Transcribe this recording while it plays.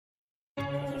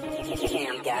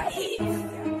Cam got hit.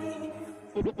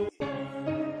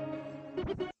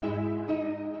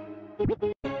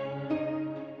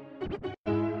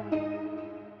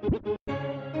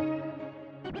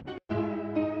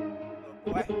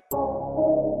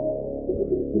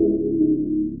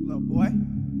 Lil Boy.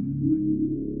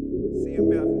 See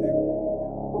him out, nigga.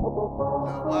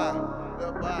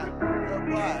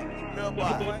 Lil Boy.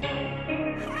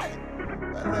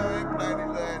 I know he playing these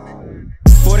little niggas.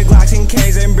 40 Glocks and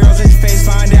K's and barrels at your face,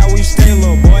 find out where you stay,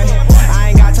 little boy. I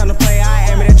ain't got time to play, I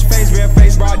aim it at your face, bare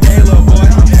face, broad day, little boy.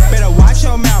 Better watch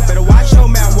your mouth,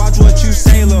 watch what you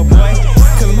say, little boy.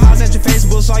 Cause them hoes at your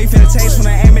Facebook, so all you finna taste when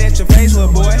I aim it at your face,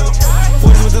 little boy.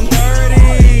 40s with them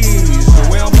 30s,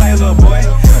 we don't play, little boy.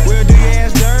 We'll do your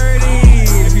ass dirty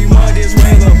if you mud this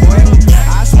way, little boy.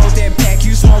 I smoke that pack,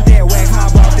 you smoke that whack,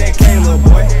 hop off that K, little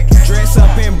boy. Dress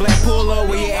up in black, pull up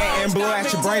where you at and blow out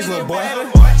your brains, little boy.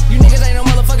 You niggas ain't no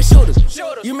motherfucking shooters.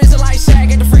 You miss a light Shaq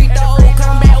at the free throw.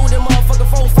 Come back with them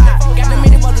motherfucking 4-5. Got the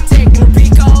mini mother tech in the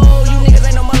Pico. You niggas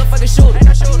ain't no motherfucking shooters.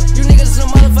 You niggas is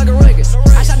some motherfucking riggers.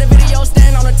 I shot the video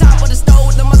stand on the top of the stove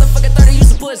with the motherfucking 30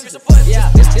 use of pussy. Yeah,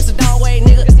 this a dog way,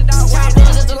 nigga. Chop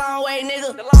buzz just a long way,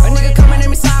 nigga. A nigga coming at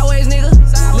me sideways, nigga.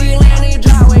 Leave land in your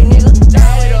driveway, nigga.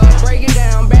 Bag it up, break it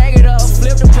down, bag it up,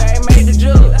 flip the pack, make the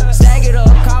jug. Stack it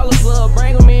up, call the plug,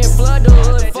 bring them in, flood the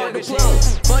hood, fuck the plug.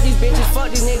 Fuck these bitches, fuck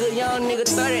these niggas, young nigga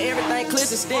 30, everything clear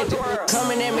and stinted.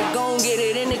 Coming at me, gon' get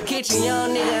it in the kitchen,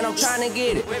 young nigga, and I'm trying to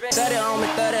get it. 30 on me,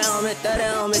 30 on me, 30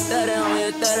 on me, 30 on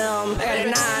me, 30 on me. I got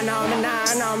a 9 on me,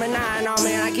 9 on me, 9 on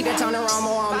me, and I keep that Tony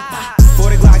Romo on me.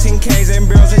 40 Glocks and K's and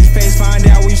barrels at your face, find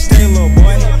out